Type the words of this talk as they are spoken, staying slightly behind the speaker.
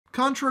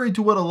Contrary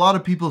to what a lot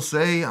of people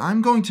say,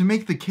 I'm going to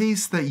make the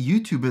case that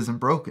YouTube isn't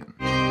broken.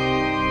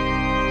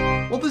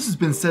 While this has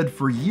been said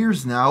for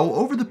years now,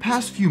 over the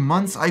past few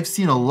months I've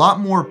seen a lot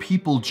more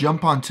people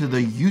jump onto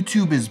the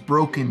YouTube is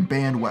broken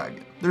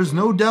bandwagon. There's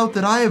no doubt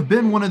that I have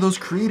been one of those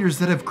creators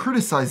that have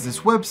criticized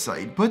this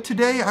website, but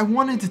today I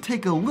wanted to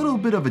take a little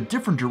bit of a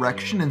different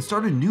direction and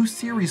start a new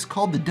series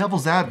called The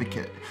Devil's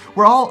Advocate,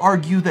 where I'll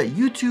argue that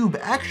YouTube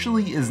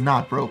actually is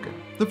not broken.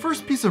 The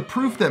first piece of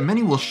proof that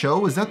many will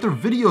show is that their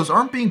videos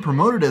aren't being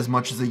promoted as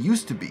much as they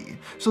used to be,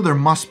 so there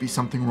must be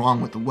something wrong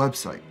with the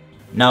website.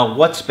 Now,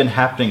 what's been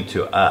happening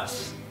to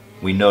us?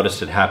 We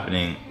noticed it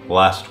happening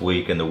last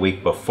week and the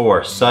week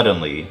before.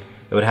 Suddenly,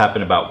 it would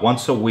happen about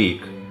once a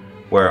week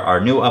where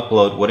our new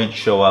upload wouldn't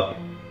show up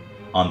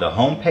on the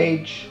home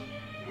page,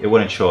 it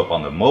wouldn't show up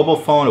on the mobile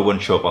phone, it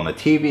wouldn't show up on the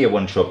TV, it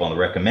wouldn't show up on the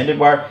recommended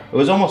bar. It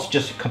was almost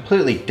just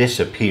completely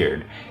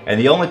disappeared. And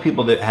the only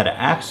people that had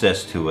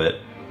access to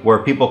it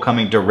were people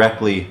coming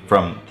directly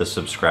from the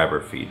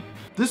subscriber feed.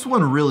 This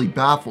one really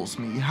baffles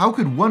me. How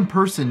could one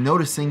person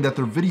noticing that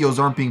their videos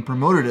aren't being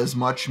promoted as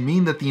much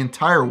mean that the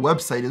entire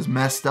website is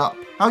messed up?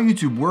 How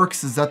YouTube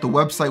works is that the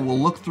website will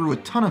look through a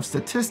ton of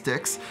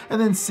statistics and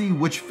then see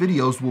which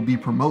videos will be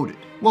promoted.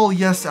 While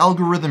yes,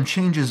 algorithm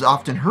changes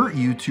often hurt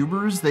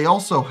YouTubers, they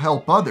also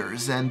help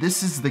others, and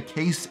this is the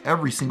case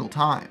every single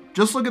time.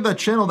 Just look at that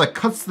channel that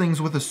cuts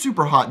things with a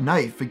super hot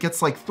knife. It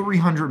gets like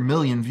 300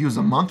 million views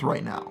a month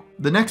right now.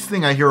 The next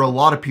thing I hear a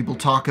lot of people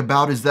talk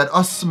about is that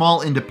us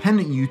small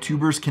independent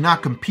YouTubers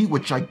cannot compete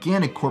with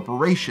gigantic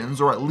corporations,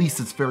 or at least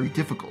it's very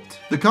difficult.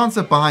 The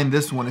concept behind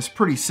this one is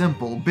pretty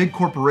simple. Big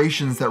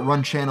corporations that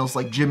run channels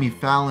like Jimmy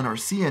Fallon or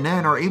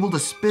CNN are able to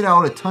spit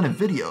out a ton of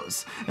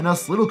videos, and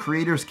us little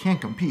creators can't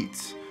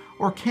compete.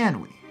 Or can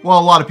we? Well, a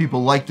lot of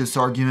people like this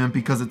argument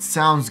because it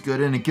sounds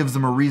good and it gives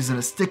them a reason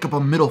to stick up a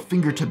middle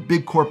finger to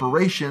big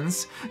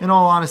corporations. In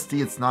all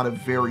honesty, it's not a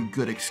very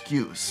good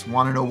excuse.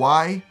 Wanna know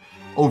why?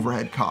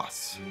 Overhead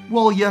costs.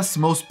 Well, yes,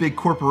 most big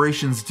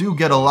corporations do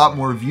get a lot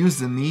more views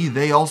than me.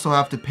 They also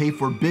have to pay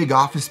for big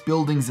office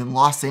buildings in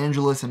Los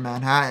Angeles and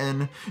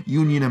Manhattan,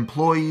 union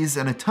employees,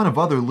 and a ton of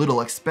other little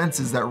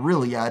expenses that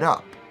really add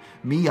up.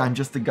 Me, I'm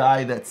just a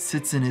guy that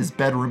sits in his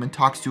bedroom and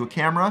talks to a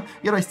camera,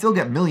 yet I still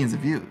get millions of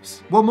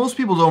views. What most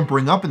people don't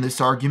bring up in this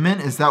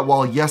argument is that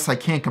while yes, I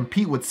can't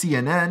compete with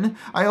CNN,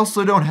 I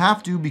also don't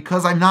have to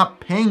because I'm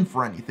not paying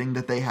for anything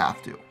that they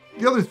have to.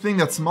 The other thing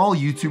that small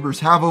YouTubers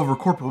have over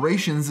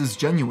corporations is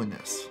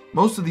genuineness.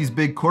 Most of these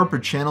big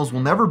corporate channels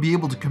will never be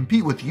able to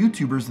compete with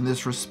YouTubers in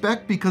this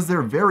respect because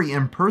they're very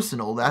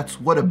impersonal.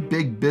 That's what a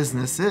big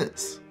business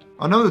is.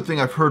 Another thing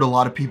I've heard a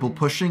lot of people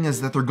pushing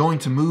is that they're going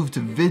to move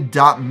to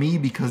vid.me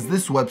because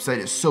this website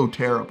is so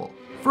terrible.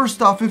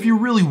 First off, if you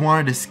really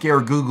wanted to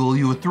scare Google,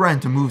 you would threaten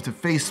to move to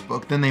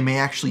Facebook, then they may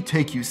actually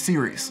take you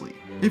seriously.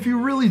 If you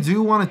really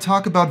do want to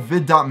talk about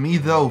vid.me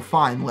though,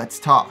 fine, let's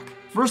talk.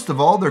 First of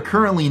all, they're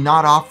currently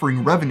not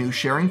offering revenue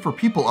sharing for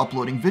people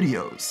uploading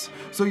videos,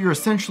 so you're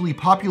essentially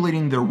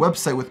populating their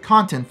website with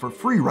content for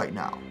free right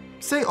now.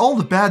 Say all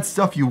the bad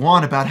stuff you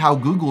want about how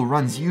Google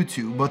runs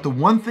YouTube, but the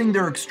one thing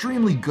they're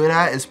extremely good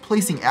at is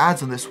placing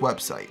ads on this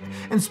website,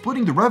 and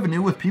splitting the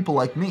revenue with people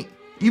like me.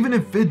 Even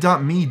if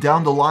vid.me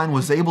down the line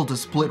was able to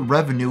split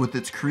revenue with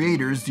its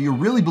creators, do you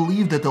really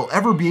believe that they'll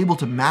ever be able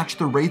to match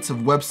the rates of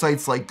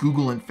websites like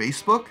Google and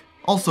Facebook?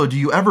 Also, do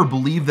you ever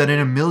believe that in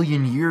a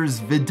million years,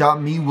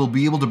 vid.me will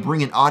be able to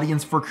bring an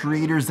audience for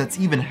creators that's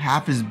even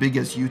half as big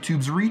as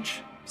YouTube's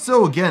reach?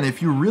 So again,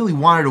 if you really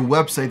wanted a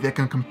website that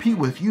can compete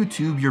with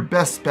YouTube, your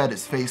best bet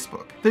is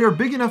Facebook. They are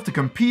big enough to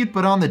compete,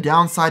 but on the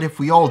downside, if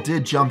we all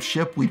did jump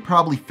ship, we'd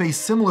probably face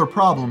similar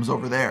problems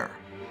over there.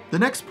 The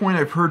next point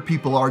I've heard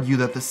people argue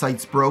that the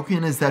site's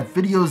broken is that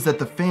videos that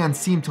the fans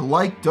seem to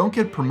like don't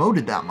get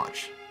promoted that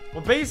much.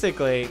 Well,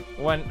 basically,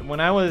 when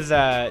I was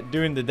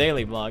doing the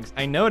daily vlogs,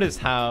 I noticed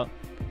how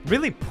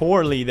really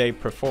poorly they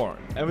perform.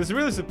 I was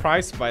really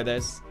surprised by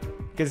this,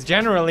 because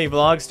generally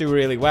vlogs do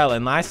really well,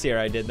 and last year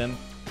I did them,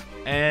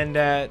 and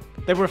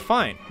they were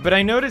fine. But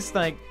I noticed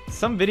like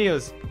some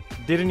videos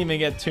didn't even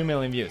get 2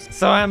 million views.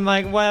 So I'm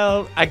like,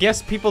 well, I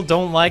guess people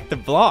don't like the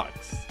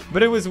vlogs.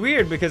 But it was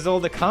weird because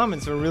all the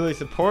comments were really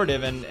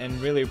supportive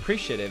and really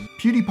appreciative.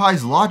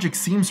 PewDiePie's logic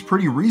seems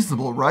pretty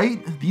reasonable, right?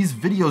 These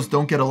videos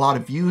don't get a lot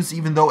of views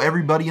even though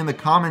everybody in the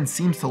comments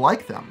seems to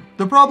like them.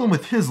 The problem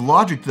with his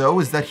logic though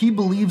is that he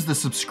believes the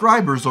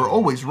subscribers are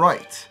always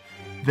right.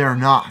 They're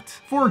not.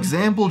 For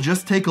example,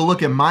 just take a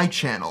look at my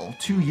channel.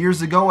 2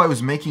 years ago I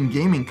was making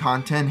gaming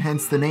content,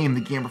 hence the name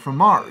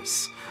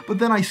TheGamerFromMars. But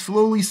then I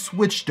slowly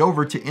switched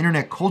over to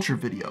internet culture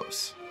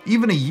videos.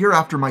 Even a year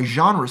after my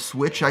genre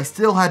switch, I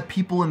still had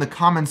people in the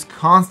comments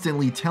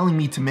constantly telling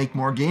me to make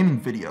more gaming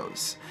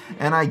videos.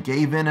 And I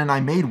gave in and I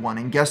made one,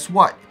 and guess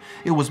what?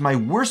 It was my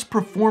worst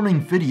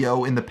performing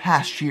video in the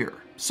past year.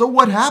 So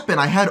what happened?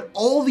 I had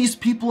all these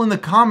people in the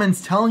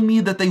comments telling me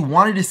that they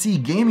wanted to see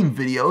gaming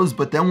videos,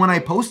 but then when I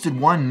posted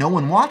one, no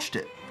one watched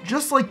it.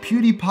 Just like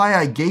PewDiePie,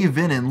 I gave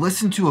in and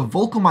listened to a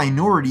vocal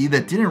minority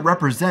that didn't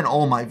represent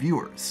all my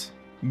viewers.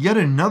 Yet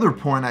another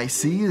point I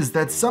see is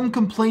that some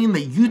complain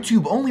that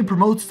YouTube only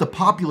promotes to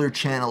popular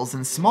channels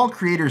and small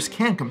creators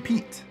can't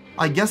compete.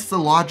 I guess the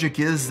logic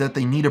is that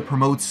they need to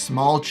promote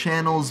small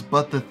channels,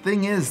 but the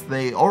thing is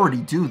they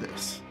already do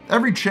this.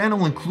 Every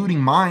channel,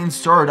 including mine,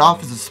 started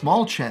off as a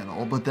small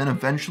channel, but then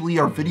eventually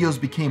our videos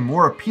became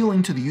more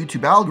appealing to the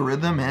YouTube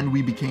algorithm and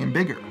we became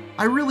bigger.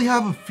 I really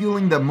have a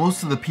feeling that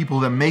most of the people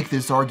that make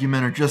this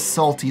argument are just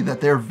salty that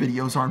their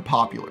videos aren't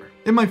popular.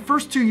 In my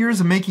first 2 years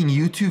of making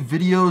YouTube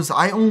videos,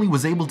 I only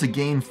was able to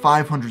gain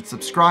 500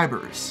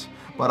 subscribers.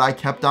 But I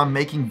kept on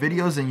making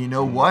videos and you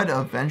know what?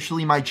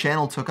 Eventually my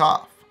channel took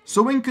off.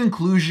 So in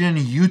conclusion,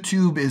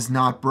 YouTube is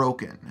not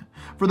broken.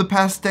 For the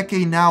past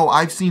decade now,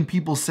 I've seen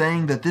people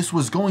saying that this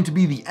was going to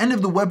be the end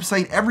of the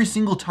website every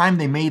single time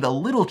they made a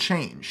little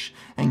change.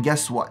 And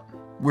guess what?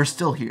 We're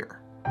still here.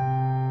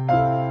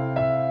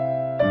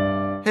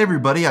 Hey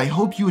everybody, I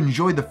hope you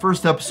enjoyed the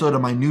first episode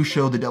of my new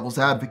show, The Devil's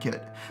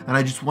Advocate. And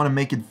I just want to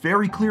make it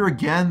very clear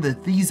again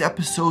that these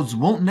episodes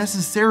won't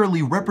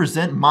necessarily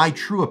represent my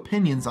true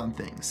opinions on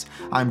things.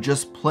 I'm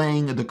just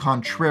playing the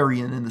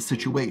contrarian in the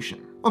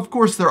situation. Of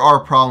course, there are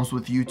problems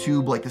with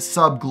YouTube, like a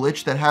sub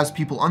glitch that has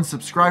people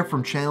unsubscribe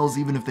from channels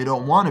even if they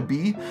don't want to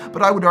be,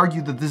 but I would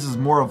argue that this is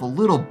more of a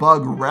little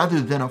bug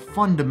rather than a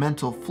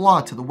fundamental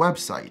flaw to the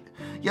website.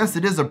 Yes,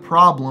 it is a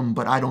problem,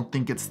 but I don't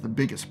think it's the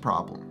biggest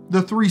problem.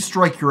 The 3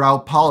 strike you're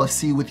out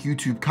policy with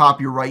YouTube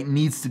copyright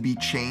needs to be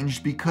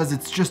changed because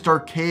it's just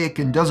archaic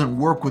and doesn't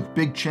work with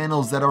big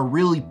channels that are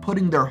really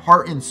putting their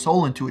heart and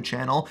soul into a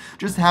channel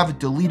just to have it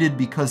deleted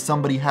because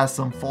somebody has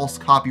some false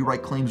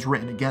copyright claims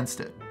written against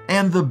it.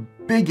 And the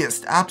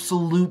biggest,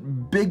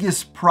 absolute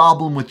biggest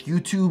problem with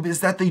YouTube is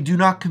that they do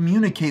not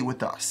communicate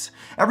with us.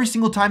 Every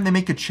single time they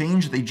make a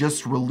change, they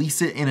just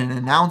release it in an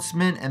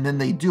announcement and then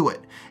they do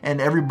it.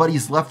 And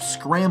everybody's left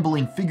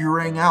scrambling,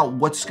 figuring out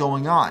what's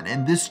going on.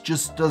 And this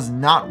just does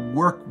not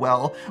work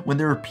well when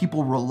there are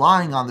people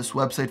relying on this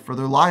website for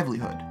their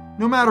livelihood.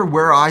 No matter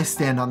where I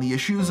stand on the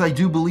issues, I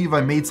do believe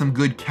I made some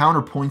good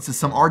counterpoints to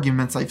some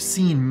arguments I've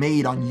seen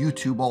made on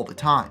YouTube all the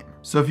time.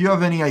 So if you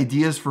have any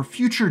ideas for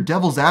future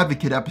Devil's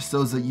Advocate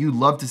episodes that you'd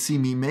love to see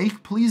me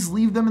make, please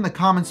leave them in the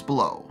comments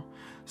below.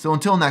 So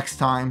until next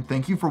time,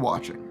 thank you for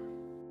watching.